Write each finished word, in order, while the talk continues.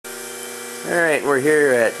Alright, we're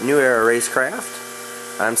here at New Era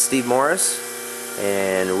Racecraft. I'm Steve Morris,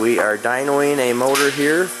 and we are dynoing a motor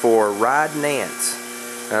here for Rod Nance.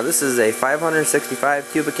 Now this is a 565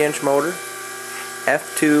 cubic inch motor,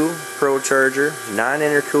 F2 Pro Charger,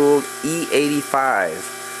 non-intercooled e85.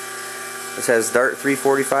 This has Dart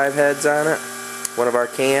 345 heads on it, one of our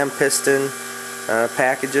cam piston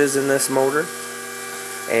packages in this motor.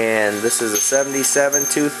 And this is a 77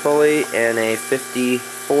 tooth pulley and a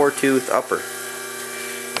 54 tooth upper.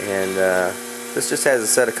 And this just has a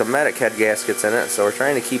set of Cometic head gaskets in it, so we're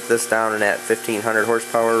trying to keep this down in that 1500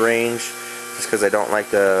 horsepower range, just because I don't like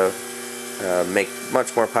to make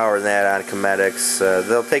much more power than that on Cometics.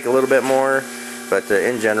 They'll take a little bit more, but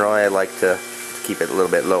in general I like to keep it a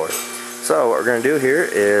little bit lower. So what we're going to do here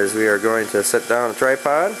is we are going to set down a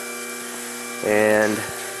tripod and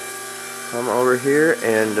come over here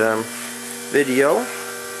and video,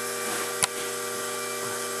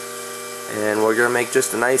 and we're going to make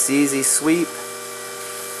just a nice easy sweep,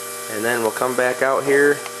 and then we'll come back out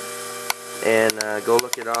here and go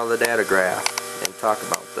look at all the data graph and talk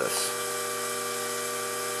about this.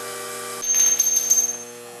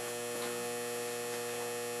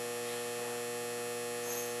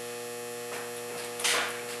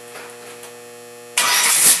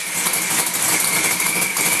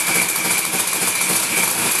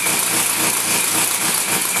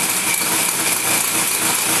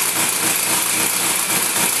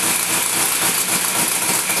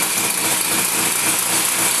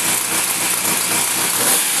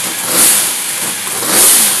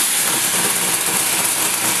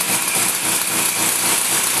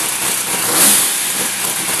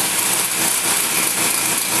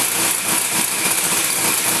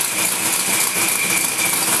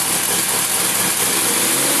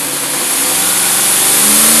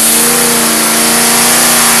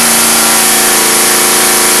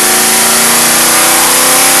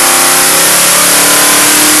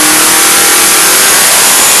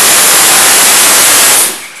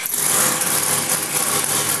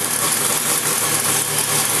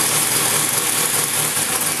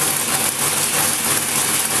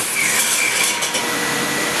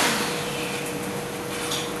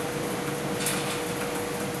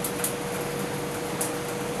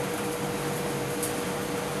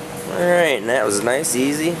 Alright, and that was a nice,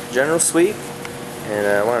 easy, general sweep. And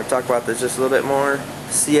I want to talk about this just a little bit more.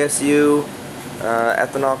 CSU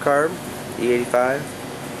ethanol carb, E85.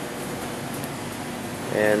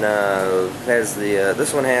 And has the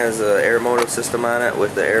this one has an aeromotive system on it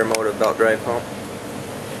with the aeromotive belt drive pump.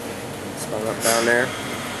 Spun up down there.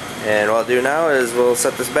 And what I'll do now is we'll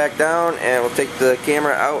set this back down and we'll take the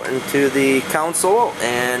camera out into the console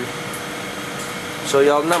and show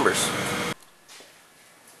you all the numbers.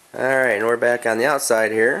 Alright, and we're back on the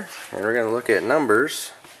outside here, and we're going to look at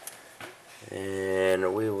numbers,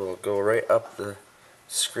 and we will go right up the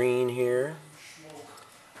screen here.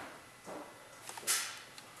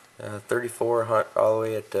 3400 all the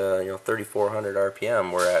way at 3400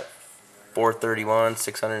 RPM. We're at 431,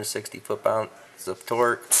 660 foot-pounds of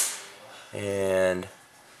torque, and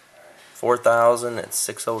 4000 at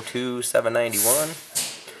 602, 791.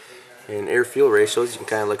 And air-fuel ratios, you can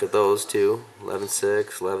kind of look at those too.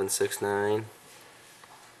 11.6, 11.69.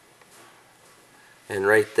 And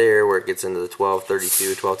right there where it gets into the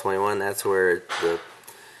 12.32, 12.21, that's where the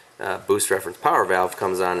boost reference power valve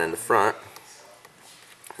comes on in the front.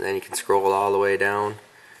 And then you can scroll all the way down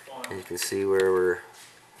and you can see where we're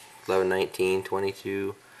 11.19,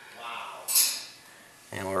 22.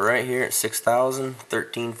 And we're right here at 6,000,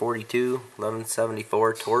 13.42,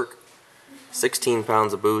 11.74 torque, 16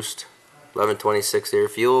 pounds of boost, 11.26 air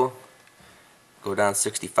fuel. Go down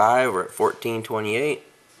 65, we're at 14.28,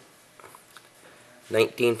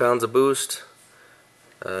 19 pounds of boost,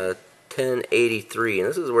 10.83. And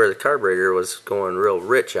this is where the carburetor was going real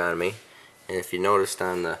rich on me. And if you noticed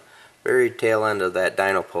on the very tail end of that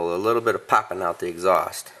dyno pull, a little bit of popping out the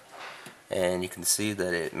exhaust. And you can see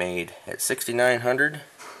that it made, at 6,900,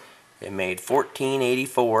 it made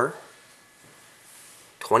 14.84,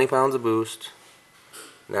 20 pounds of boost.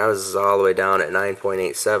 Now this is all the way down at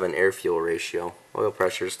 9.87 air-fuel ratio. Oil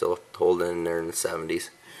pressure is still holding in there in the 70s.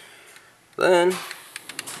 Then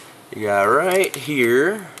you got right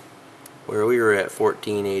here where we were at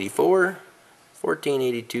 14.84,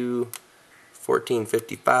 14.82,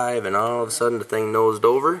 14.55, and all of a sudden the thing nosed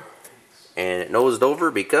over. And it nosed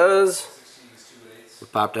over because we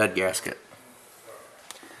popped that gasket.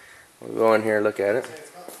 We'll go in here and look at it.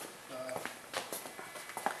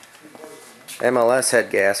 MLS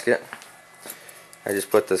head gasket. I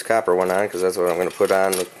just put this copper one on because that's what I'm going to put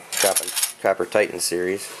on the Copper Titan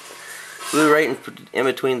series. Blew right in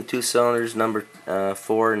between the two cylinders, number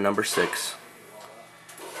 4 and number 6.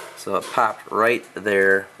 So it popped right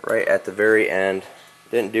there, right at the very end.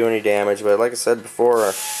 Didn't do any damage, but like I said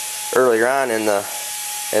before, earlier on in the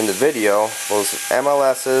video, those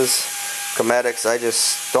MLSs, Cometics, I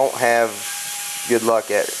just don't have good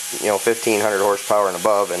luck at 1500 horsepower and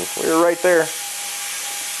above, and we were right there.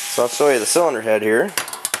 So I'll show you the cylinder head here.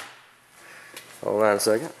 Hold on a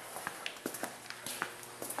second.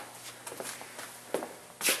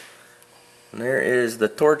 And there is the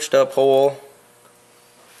torched up hole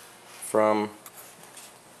from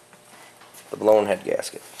the blown head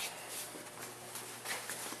gasket.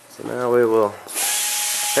 So now we will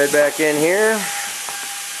head back in here.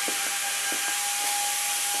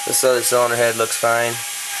 This other cylinder head looks fine,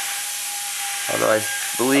 although I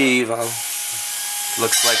believe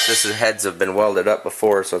looks like this heads have been welded up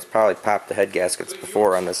before, so it's probably popped the head gaskets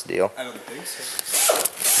before on this deal. I don't think so.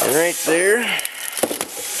 And right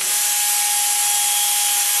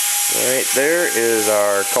there is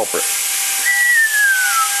our culprit.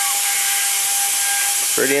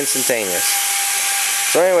 Pretty instantaneous.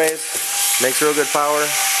 So anyways, makes real good power,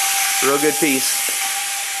 real good piece.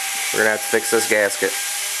 We're gonna have to fix this gasket.